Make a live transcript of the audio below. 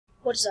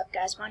What is up,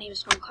 guys? My name is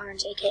Storm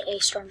Carnes, aka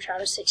Storm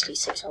Shadow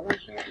 6601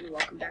 here, and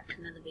welcome back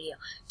to another video.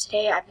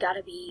 Today I've got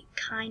to be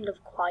kind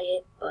of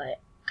quiet,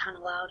 but kind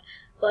of loud.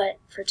 But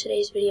for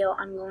today's video,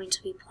 I'm going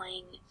to be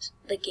playing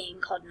the game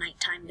called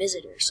Nighttime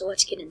Visitor. So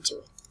let's get into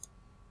it.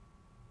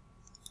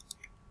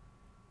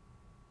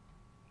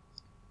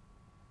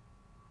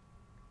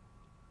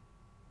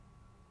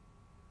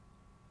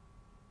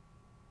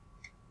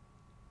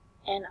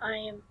 And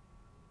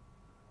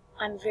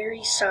I'm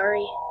very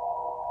sorry.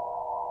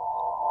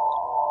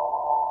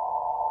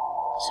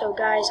 So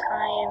guys,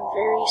 I am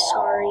very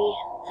sorry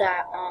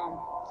that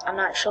I'm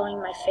not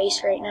showing my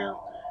face right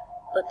now,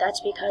 but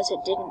that's because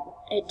it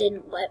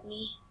didn't let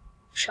me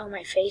show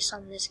my face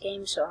on this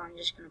game, so I'm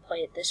just gonna play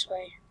it this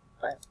way.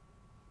 But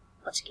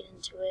let's get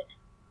into it.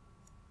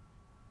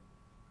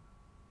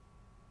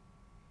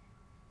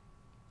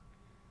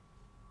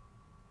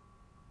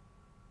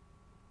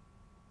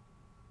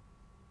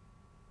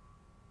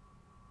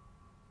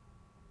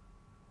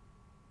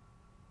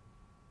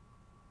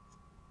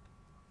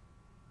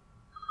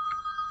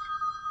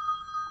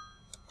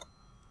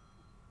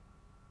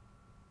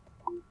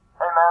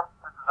 Hey man,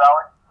 this is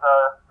Alex.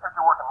 Heard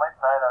you're working late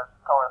tonight. I was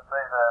just calling to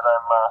say that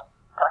I'm gonna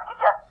get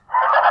ya.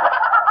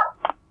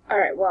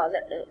 Alright, wow,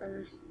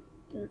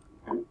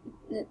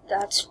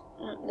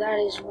 that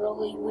is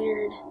really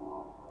weird.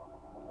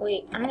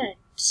 Wait, I'm gonna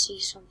see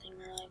something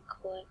really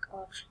quick.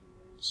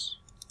 Options.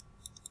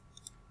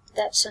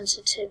 That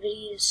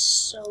sensitivity is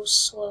so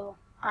slow.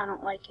 I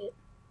don't like it.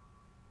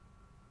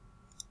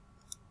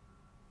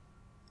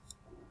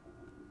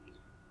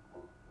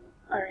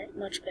 Alright,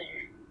 much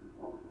better.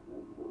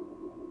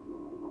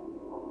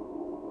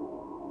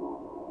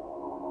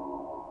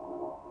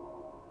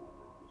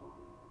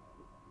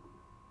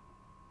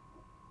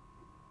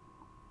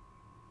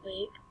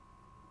 Wait.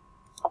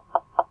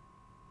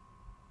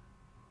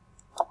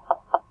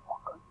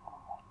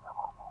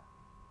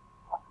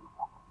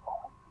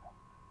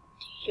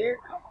 Here.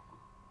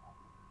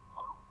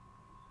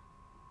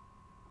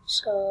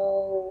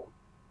 So,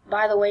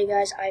 by the way,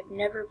 guys, I've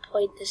never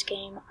played this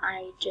game.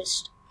 I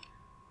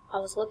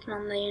was looking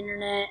on the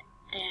internet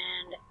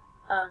and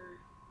I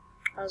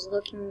was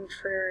looking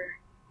for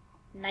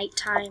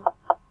nighttime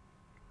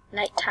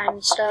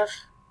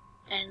stuff,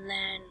 and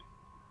then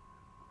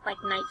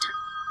like nighttime.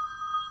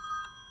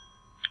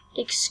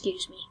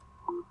 Excuse me.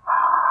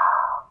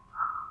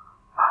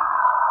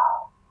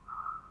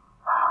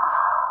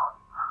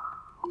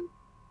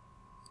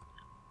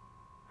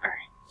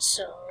 Alright,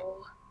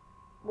 so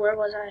where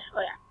was I?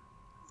 Oh yeah.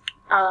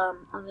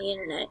 On the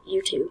internet,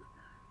 YouTube.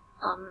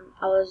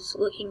 I was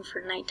looking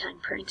for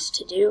nighttime pranks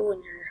to do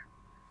when you're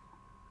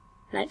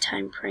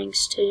nighttime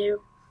pranks to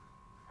do.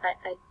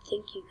 I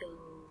think you go,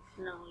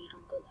 no, you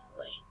don't go that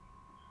way.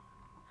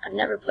 I've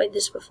never played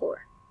this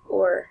before,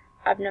 or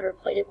I've never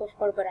played it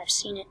before, but I've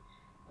seen it.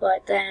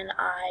 But then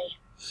I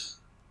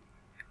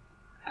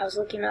was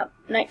looking up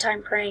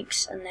nighttime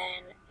pranks, and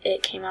then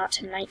it came out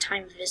to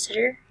Nighttime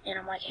Visitor, and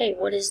I'm like, hey,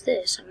 what is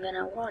this? I'm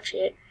gonna watch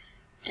it.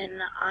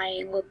 And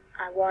I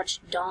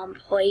watched Dom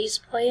Plays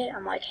play it.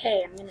 I'm like,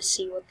 hey, I'm gonna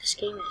see what this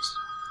game is.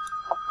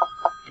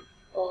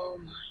 Oh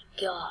my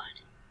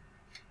god.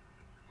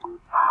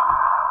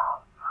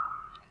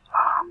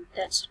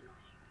 That's annoying.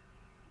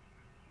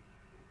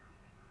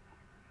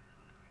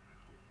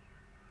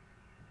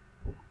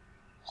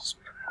 This is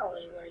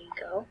probably where you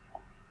go.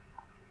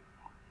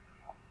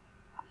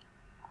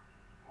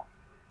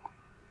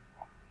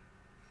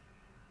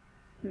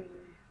 You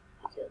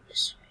go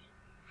this way.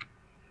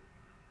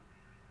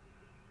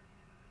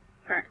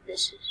 Alright,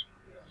 this is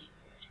really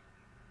weird.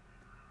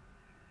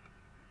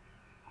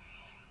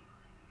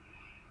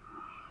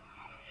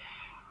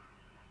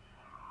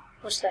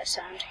 What's that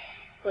sound?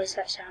 What is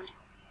that sound?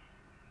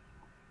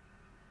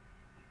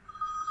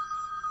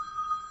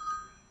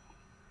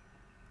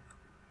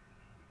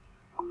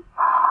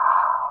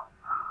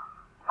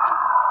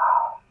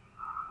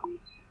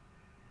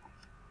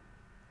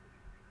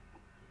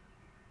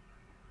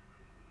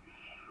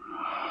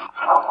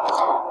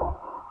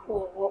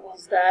 Whoa, what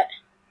was that?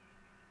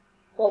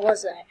 What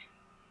was that?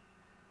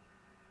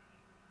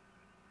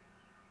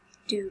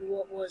 Dude,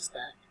 what was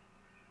that?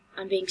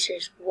 I'm being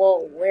serious.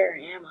 Whoa, where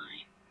am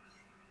I?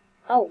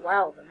 Oh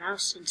wow, the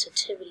mouse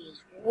sensitivity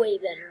is way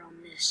better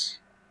on this.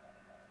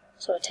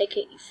 So I take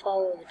it you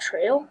follow the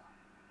trail?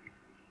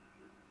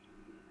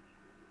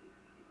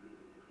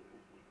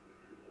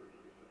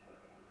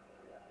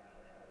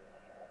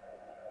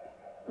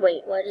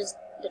 Wait, what is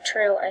the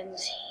trail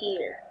ends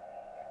here?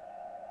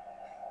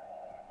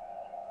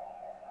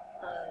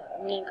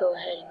 I'm gonna go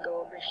ahead and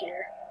go over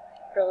here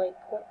really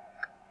quick.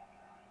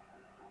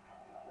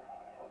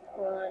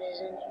 What is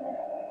in here?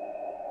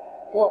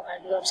 Whoa, I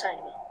can go upside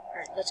of it.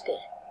 Alright, that's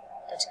good.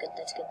 That's good,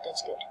 that's good,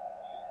 that's good.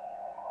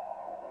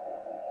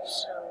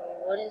 So,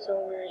 what is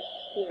over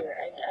here?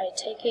 I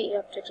take it you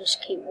have to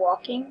just keep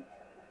walking?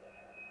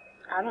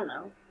 I don't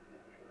know.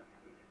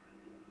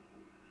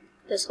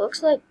 This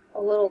looks like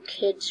a little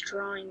kid's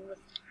drawing with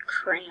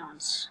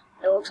crayons.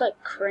 It looks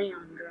like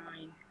crayon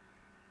drawing.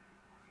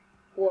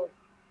 Whoa.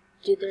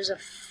 Dude, there's a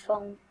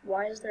phone.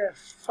 Why is there a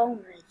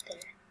phone right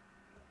there?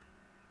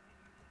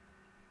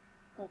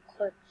 Oh,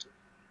 click.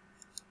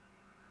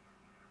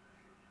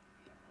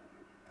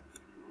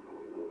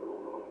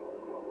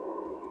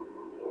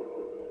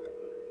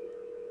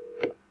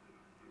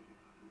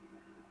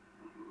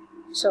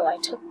 So I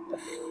took the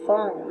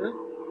phone.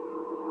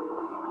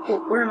 Oh,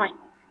 where am I?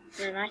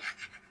 Where am I?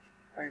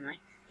 Where am I?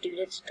 Dude,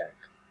 it's dark.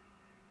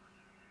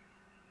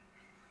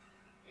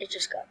 It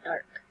just got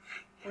dark.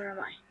 Where am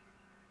I?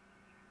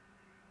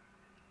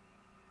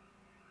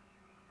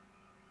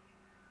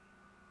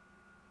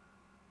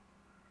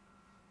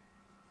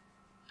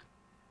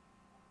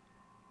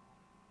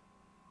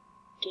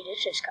 Dude, it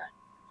just got...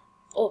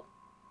 Oh.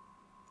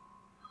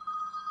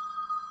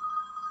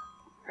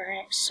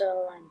 Alright,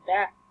 so I'm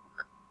back.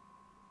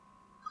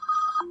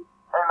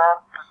 Hey man,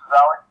 this is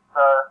Alex.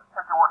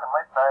 Heard you're working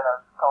late tonight. I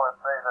was just calling to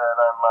say that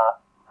I'm gonna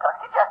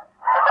get you.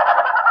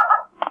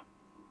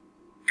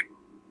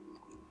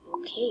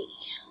 Okay.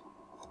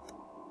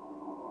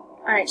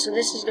 Alright, so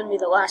this is going to be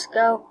the last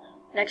go.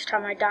 Next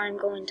time I die, I'm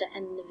going to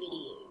end the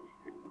video.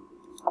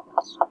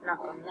 Let's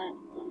knock on that.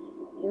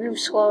 You move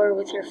slower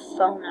with your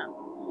phone out.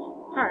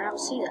 Alright, I don't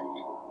see that.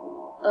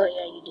 Oh,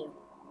 yeah, you do.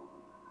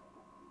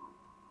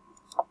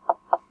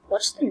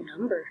 What's the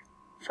number?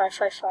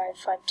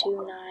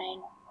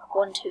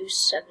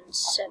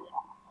 555-529-1277.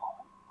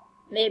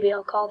 Maybe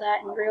I'll call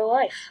that in real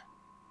life.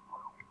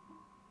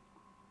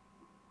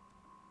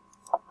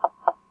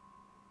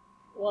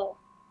 Whoa.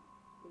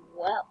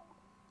 Well.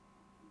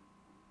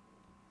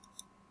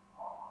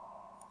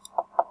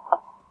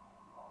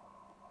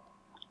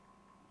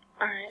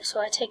 Alright, so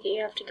I take it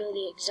you have to go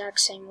the exact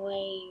same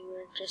way you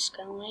were just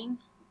going.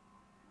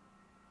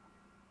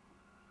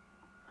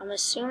 I'm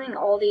assuming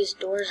all these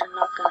doors are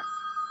not gonna...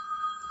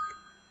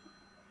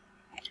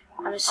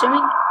 I'm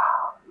assuming...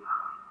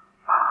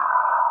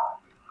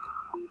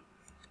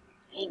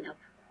 Hang up.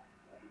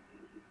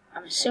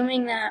 I'm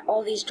assuming that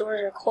all these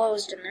doors are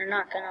closed and they're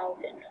not gonna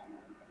open.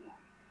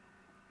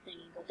 Then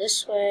you go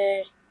this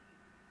way.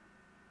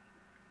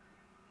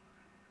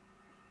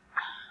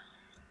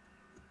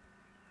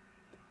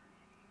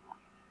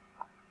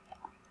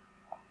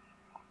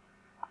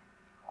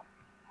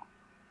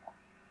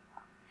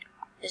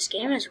 This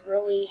game is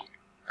really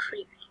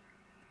creepy.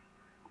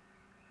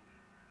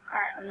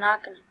 Alright, I'm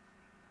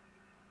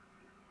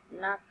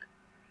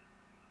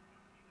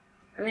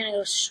gonna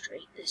go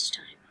straight this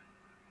time.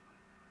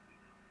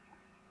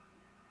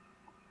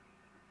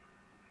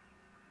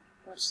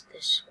 What's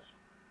this way?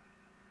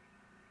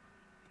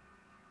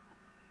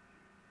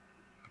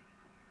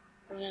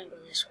 I'm gonna go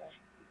this way.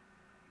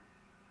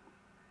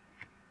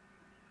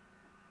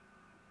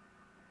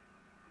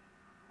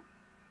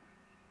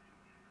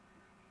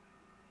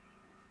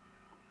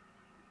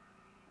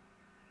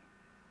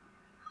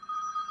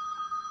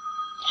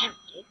 Damn,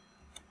 dude.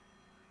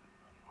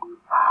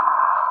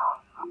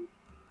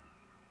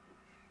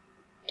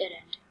 Dead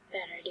end.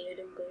 Bad idea,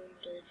 don't go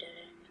into the dead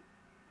end.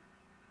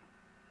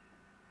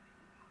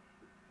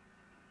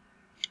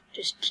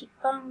 Just keep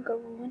on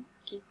going,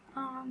 keep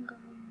on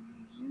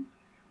going.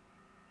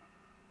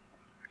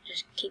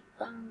 Just keep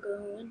on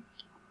going,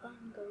 keep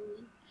on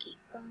going, keep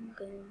on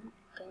going,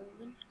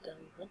 going,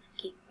 going.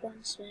 Keep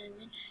on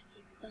swimming,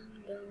 keep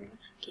on going,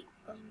 keep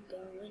on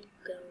going,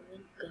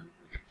 going, going.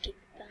 Keep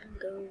on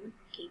going,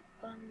 keep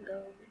on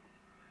going.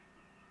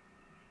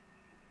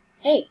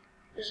 Hey,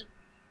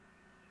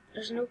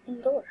 there's an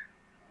open door.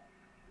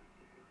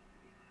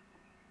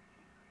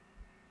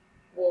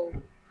 Whoa.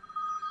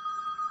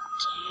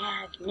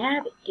 Dag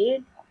nabbit,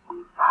 dude.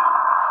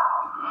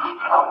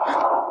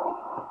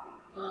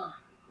 Oh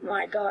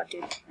my god,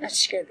 dude. That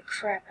scared the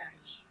crap out of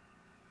me.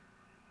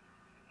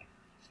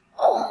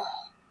 Oh.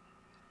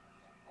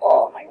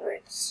 Oh, my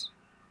ribs.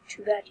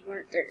 Too bad you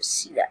weren't there to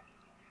see that.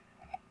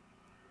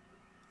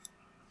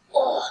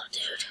 Oh,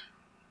 dude.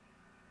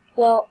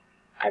 Well,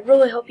 I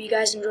really hope you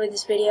guys enjoyed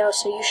this video,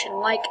 so you should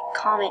like,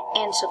 comment,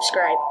 and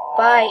subscribe.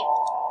 Bye.